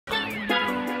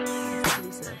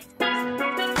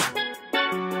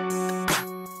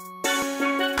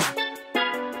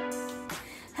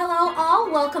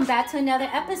back to another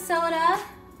episode of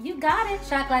You Got It,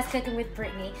 Shot Glass Cooking with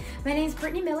Brittany. My name is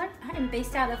Brittany Miller. I am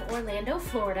based out of Orlando,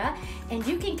 Florida, and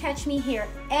you can catch me here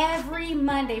every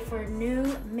Monday for a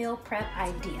new meal prep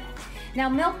idea. Now,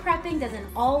 meal prepping doesn't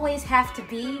always have to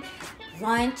be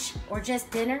lunch or just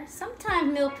dinner.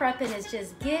 Sometimes meal prepping is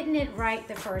just getting it right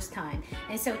the first time.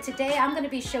 And so today I'm going to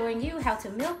be showing you how to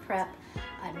meal prep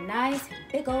a nice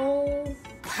big old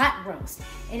pot roast.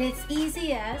 And it's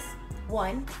easy as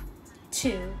 1,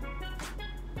 2,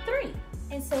 3.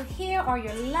 And so here are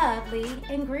your lovely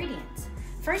ingredients.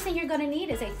 First thing you're going to need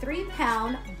is a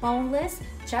 3-pound boneless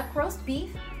chuck roast beef.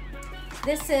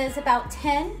 This is about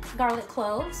 10 garlic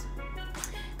cloves.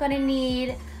 Going to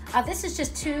need, this is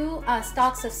just 2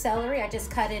 stalks of celery. I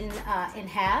just cut in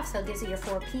half, so it gives you your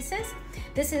 4 pieces.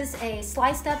 This is a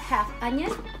sliced up half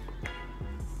onion.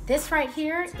 This right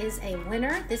here is a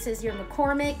winner. This is your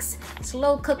McCormick's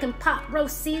slow cooking pot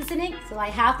roast seasoning. So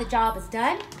like half the job is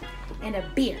done. And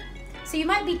a beer. So you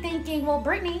might be thinking, well,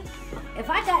 Brittany, if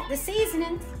I got the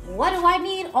seasonings, what do I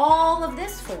need all of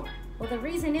this for? Well, the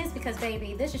reason is because,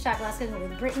 baby, this is Shot Glass Cooking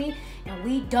with Brittany, and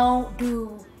we don't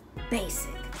do basic.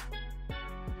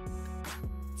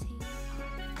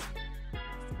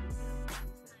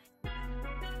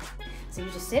 So you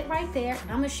just sit right there,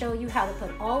 and I'm gonna show you how to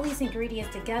put all these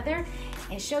ingredients together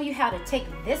and show you how to take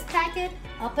this packet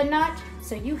up a notch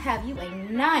so you have you a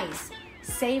nice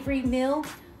savory meal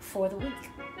for the week.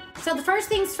 So the first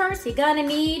things first, you're gonna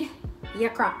need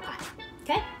your crock pot,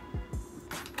 okay?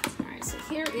 All right, so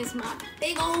here is my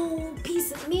big old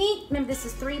piece of meat. Remember, this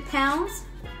is 3 pounds.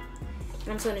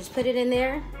 And I'm just gonna just put it in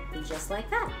there just like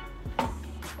that,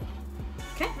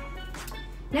 okay?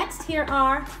 Next, here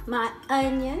are my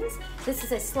onions. This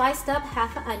is a sliced up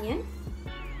half an onion.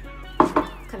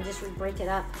 Kind of just break it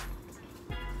up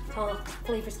so all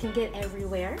flavors can get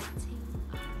everywhere.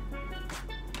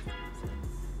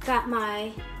 Got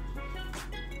my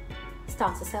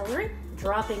stalks of celery,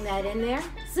 dropping that in there.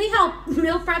 See how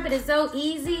meal prepping is so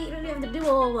easy? You don't have to do a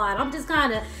whole lot. I'm just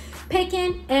kind of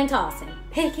picking and tossing,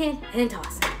 picking and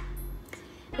tossing.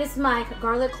 This is my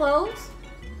garlic cloves.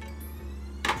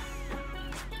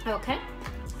 Okay,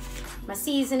 my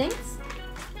seasonings.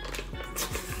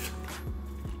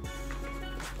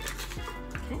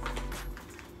 Okay,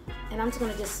 and I'm just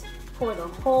gonna just pour the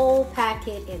whole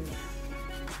packet in there.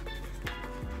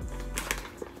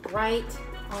 Right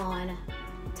on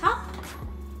top.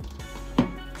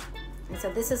 And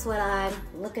so this is what I'm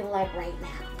looking like right now.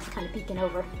 I'm kind of peeking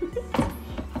over.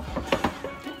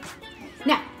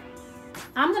 Now,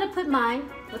 I'm gonna put mine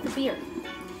with the beer.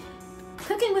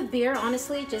 Cooking with beer,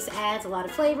 honestly, just adds a lot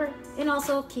of flavor and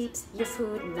also keeps your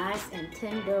food nice and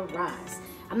tenderized.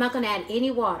 I'm not gonna add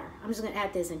any water. I'm just gonna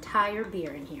add this entire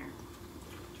beer in here.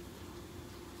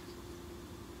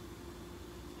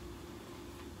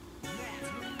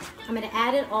 I'm going to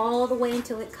add it all the way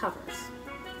until it covers.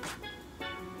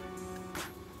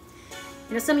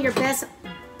 You know, some of your best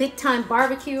big time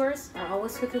barbecuers are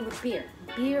always cooking with beer.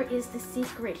 Beer is the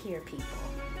secret here, people.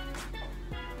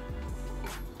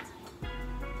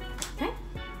 Okay,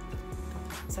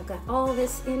 so I've got all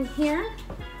this in here.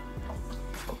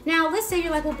 Now, let's say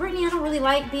you're like, well, Brittany, I don't really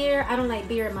like beer. I don't like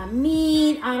beer in my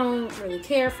meat. I don't really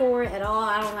care for it at all.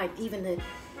 I don't like even the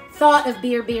thought of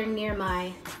beer being near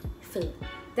my food.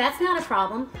 That's not a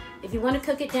problem. If you want to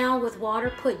cook it down with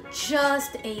water, put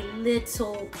just a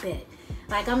little bit.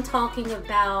 Like I'm talking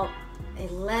about a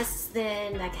less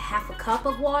than like half a cup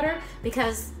of water,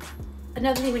 because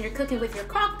another thing when you're cooking with your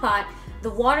crock pot, the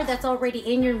water that's already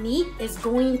in your meat is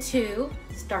going to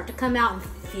start to come out and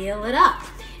fill it up.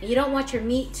 And you don't want your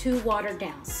meat too watered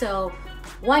down. So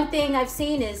one thing I've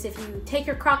seen is if you take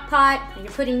your crock pot and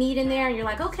you're putting meat in there and you're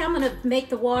like, okay, I'm gonna make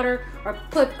the water or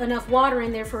put enough water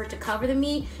in there for it to cover the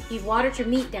meat, you've watered your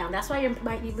meat down. That's why you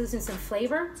might be losing some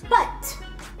flavor. But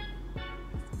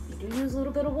you do use a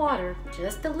little bit of water,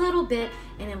 just a little bit,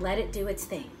 and then let it do its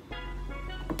thing.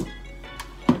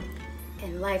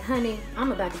 And like, honey,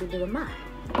 I'm about to be doing mine.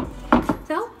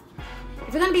 So,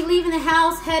 if you're gonna be leaving the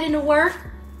house, heading to work,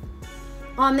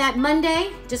 on that Monday,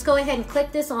 just go ahead and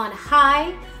click this on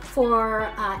high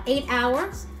for 8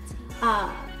 hours.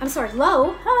 I'm sorry,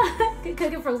 low. Cook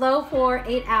it for low for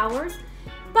 8 hours.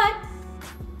 But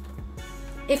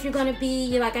if you're gonna be,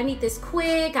 you're like, I need this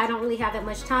quick, I don't really have that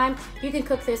much time, you can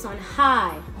cook this on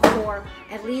high for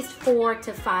at least 4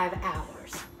 to 5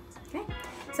 hours. Okay,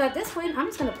 so at this point, I'm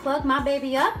just gonna plug my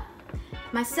baby up.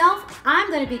 Myself, I'm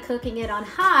gonna be cooking it on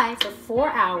high for 4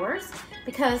 hours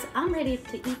because I'm ready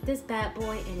to eat this bad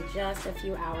boy in just a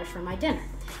few hours for my dinner.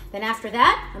 Then after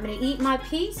that, I'm gonna eat my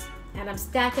piece and I'm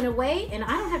stacking away, and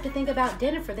I don't have to think about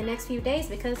dinner for the next few days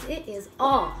because it is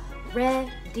all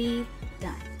ready,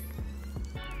 done.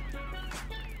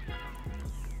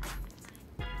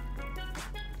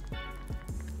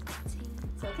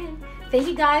 So again, thank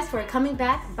you guys for coming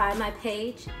back by my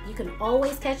page. You can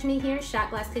always catch me here, Shot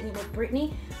Glass Cooking with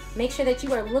Brittany. Make sure that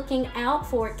you are looking out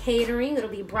for catering. It'll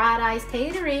be Bright Eyes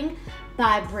Catering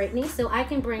by Brittany, so I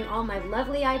can bring all my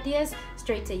lovely ideas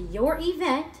straight to your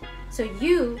event so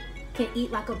you can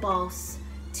eat like a boss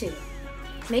too.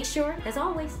 Make sure, as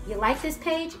always, you like this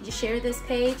page, you share this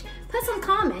page, put some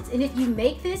comments, and if you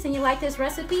make this and you like this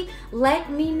recipe,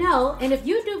 let me know. And if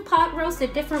you do pot roast a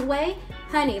different way,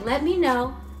 honey, let me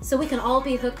know so we can all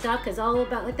be hooked up, because all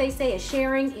about what they say is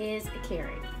sharing is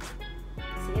caring.